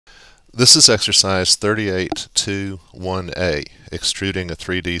This is exercise 38.2.1a, extruding a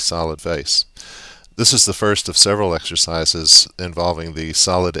 3D solid vase. This is the first of several exercises involving the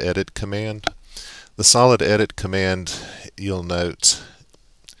solid edit command. The solid edit command, you'll note,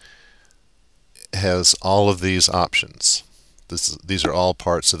 has all of these options. These are all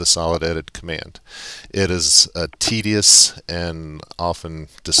parts of the solid edit command. It is a tedious and often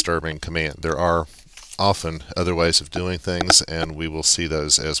disturbing command. There are often other ways of doing things, and we will see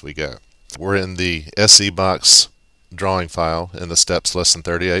those as we go. We're in the SE box drawing file in the steps less than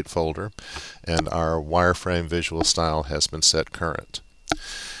 38 folder, and our wireframe visual style has been set current.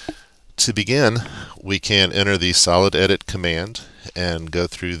 To begin, we can enter the solid edit command and go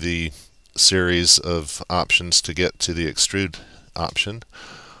through the series of options to get to the extrude option,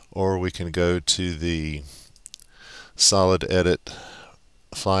 or we can go to the solid edit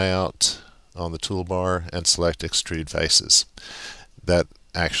flyout on the toolbar and select extrude faces. That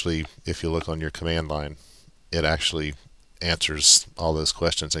actually, if you look on your command line, it actually answers all those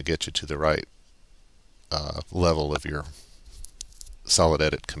questions and gets you to the right level of your solid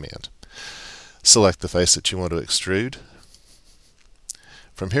edit command. Select the face that you want to extrude.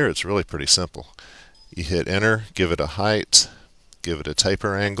 From here it's really pretty simple. You hit enter, give it a height, give it a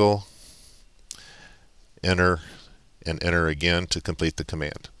taper angle, enter, and enter again to complete the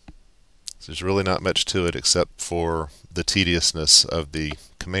command. There's really not much to it except for the tediousness of the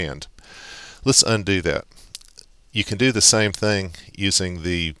command. Let's undo that. You can do the same thing using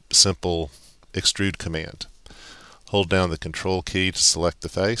the simple extrude command. Hold down the control key to select the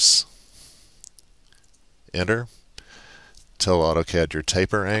face, enter, tell AutoCAD your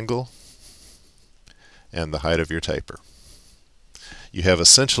taper angle and the height of your taper. You have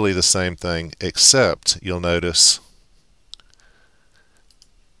essentially the same thing, except you'll notice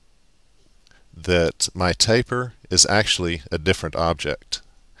that my taper is actually a different object.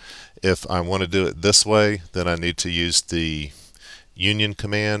 If I want to do it this way, then I need to use the union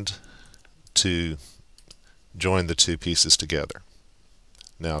command to join the two pieces together.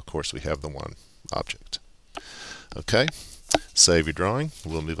 Now, of course, we have the one object. Okay, save your drawing.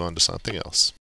 We'll move on to something else.